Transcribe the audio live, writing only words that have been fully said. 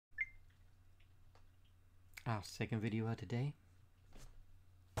Our second video of today,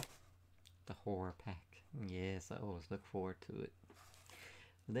 the horror pack. Yes, I always look forward to it.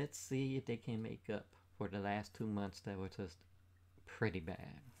 Let's see if they can make up for the last 2 months that were just pretty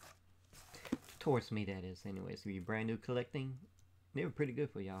bad. Towards me, that is. Anyways, if you're brand new collecting, they were pretty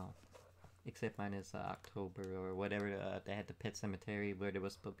good for y'all. Except minus October or whatever. They had the Pet Cemetery where there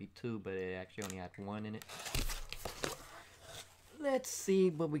was supposed to be 2, but it actually only had 1 in it. Let's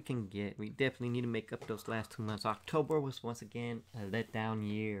see what we can get. We definitely need to make up those last 2 months. October was once again a letdown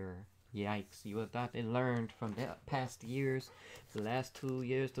year. Yikes. You would have thought they learned from the past years. The last 2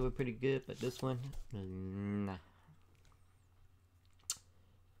 years they were pretty good, but this one, nah.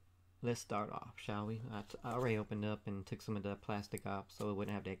 Let's start off, shall we? I already opened up and took some of the plastic off so it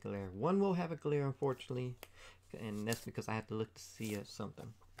wouldn't have that glare. One will have a glare, unfortunately, and that's because I have to look to see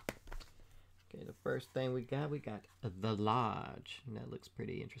something. Okay, the first thing we got The Lodge. And that looks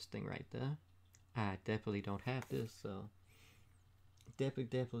pretty interesting right there. I definitely don't have this, so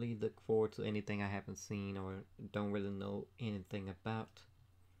definitely look forward to anything I haven't seen or don't really know anything about.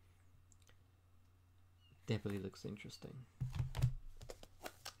 Definitely looks interesting.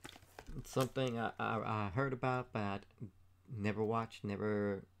 It's something I heard about, but never watched,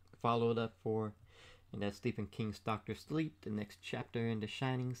 never followed up for. And that's Stephen King's Dr. Sleep, the next chapter in the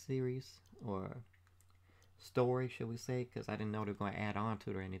Shining series, or story, should we say, because I didn't know they were going to add on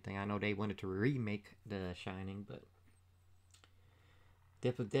to it or anything. I know they wanted to remake The Shining, but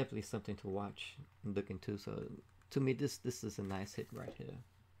definitely something to watch and look into. So to me, this is a nice hit right here.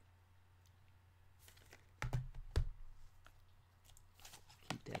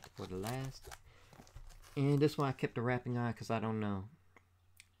 Keep that for the last. And this one I kept the wrapping on because I don't know.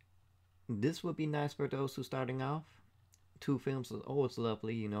 This would be nice for those who starting off. 2 films is always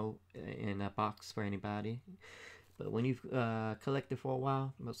lovely, you know, in a box for anybody. But when you've collected for a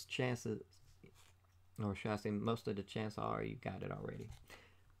while, most chances, or should I say most of the chances are you got it already.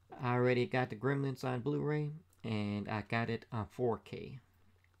 I already got the Gremlins on Blu-ray, and I got it on 4K.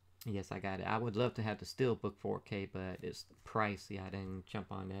 Yes, I got it. I would love to have the Steelbook 4K, but it's pricey. I didn't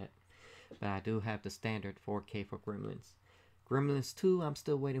jump on that. But I do have the standard 4K for Gremlins. Gremlins 2, I'm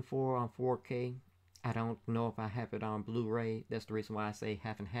still waiting for on 4K. I don't know if I have it on Blu-ray. That's the reason why I say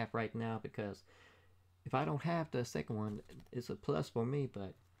half and half right now, because if I don't have the second one, it's a plus for me,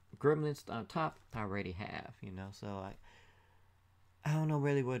 but Gremlins on top, I already have, you know, so I don't know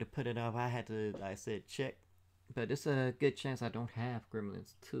really where to put it off. I had to, like I said, check, but it's a good chance I don't have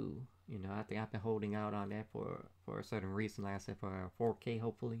Gremlins 2, you know. I think I've been holding out on that for a certain reason, like I said, for 4K,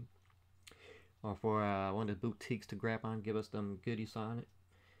 hopefully. Or for one of the boutiques to grab on, give us some goodies on it.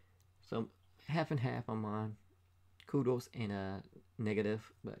 So half and half I'm on. Kudos and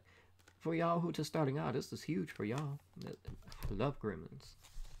negative. But for y'all who just starting out, this is huge for y'all. Love Gremlins.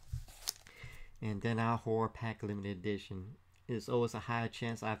 And then our horror pack limited edition. It's always a high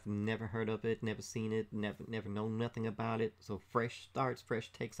chance. I've never heard of it, never seen it, never known nothing about it. So fresh starts,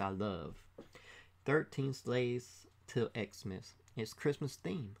 fresh takes I love. 13 Slaves till Xmas. It's Christmas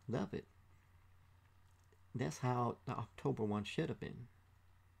theme. Love it. That's how the October one should have been.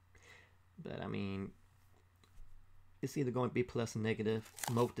 But I mean, it's either going to be plus or negative.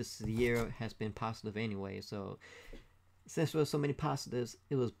 Most this year has been positive anyway, so since there were so many positives,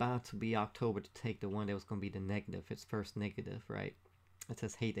 it was bound to be October to take the one that was going to be the negative. Its first negative, right? I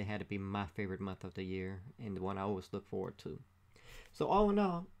just hate that it had to be my favorite month of the year and the one I always look forward to. So all in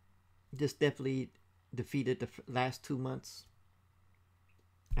all, this definitely defeated the last 2 months.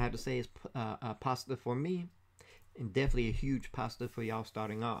 I have to say it's a positive for me, and definitely a huge positive for y'all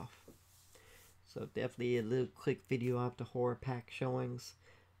starting off. So definitely a little quick video of the horror pack showings.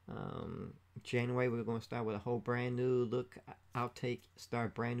 January we're going to start with a whole brand new look, outtake,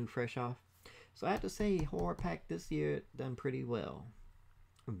 start brand new, fresh off. So I have to say horror pack this year done pretty well,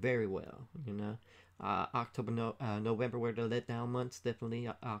 very well. You know, October, November were the letdown months. Definitely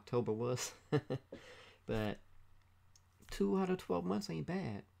October was, but 2 out of 12 months ain't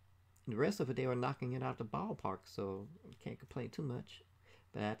bad. The rest of it, they were knocking it out the ballpark, so can't complain too much.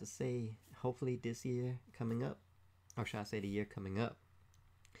 But I have to say, hopefully this year coming up, or should I say the year coming up,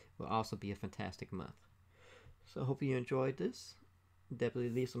 will also be a fantastic month. So hope you enjoyed this. Definitely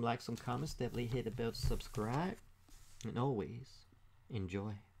leave some likes, some comments. Definitely hit the bell to subscribe. And always,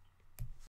 enjoy.